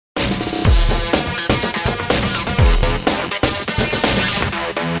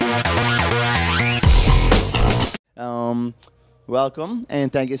Welcome,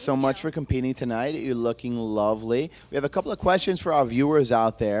 and thank you so much for competing tonight. You're looking lovely. We have a couple of questions for our viewers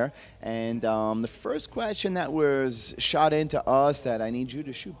out there, and the first question that was shot into us that I need you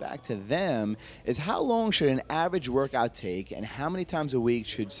to shoot back to them is how long should an average workout take, and how many times a week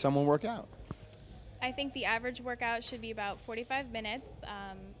should someone work out? I think the average workout should be about 45 minutes.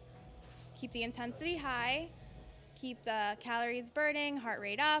 Keep the intensity high, keep the calories burning, heart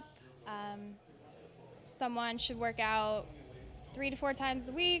rate up. Someone should work out 3 to 4 times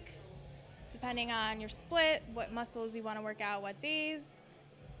a week, depending on your split, what muscles you want to work out, what days.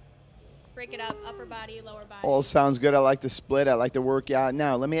 Break it up, upper body, lower body. All sounds good. I like the split. I like the workout.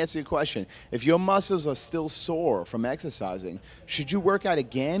 Now, let me ask you a question. If your muscles are still sore from exercising, should you work out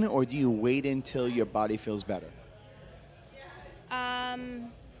again, or do you wait until your body feels better?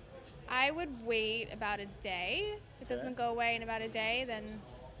 I would wait about a day. If it doesn't go away in about a day, then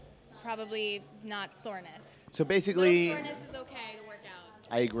probably not soreness. So basically, Soreness is okay to work out.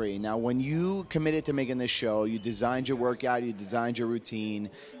 I agree. Now, when you committed to making this show, you designed your workout, you designed your routine,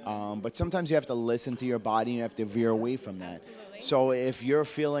 but sometimes you have to listen to your body and you have to veer away from that. Absolutely. So if you're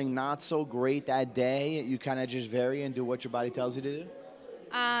feeling not so great that day, you kind of just vary and do what your body tells you to do?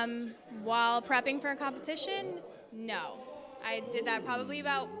 While prepping for a competition, no. I did that probably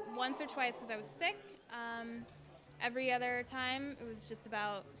about once or twice because I was sick. Every other time, it was just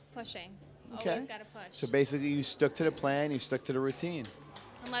about pushing. Okay. Always gotta push. So basically, you stuck to the plan, you stuck to the routine.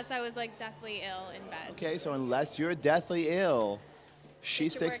 Unless I was like deathly ill in bed. Okay, so unless you're deathly ill, she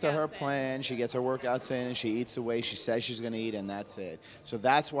Get your sticks to her workouts in. plan, she gets her workouts in, and she eats the way she says she's going to eat, and that's it. So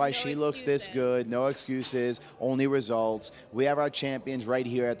that's why No she looks this excuses. good. No excuses, only results. We have our champions right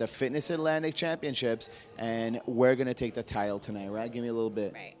here at the Fitness Atlantic Championships, and we're going to take the title tonight, right? Give me a little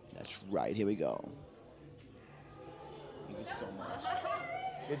bit. Right. That's right. Here we go. Thank you so much.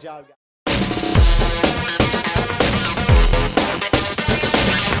 Good job, guys.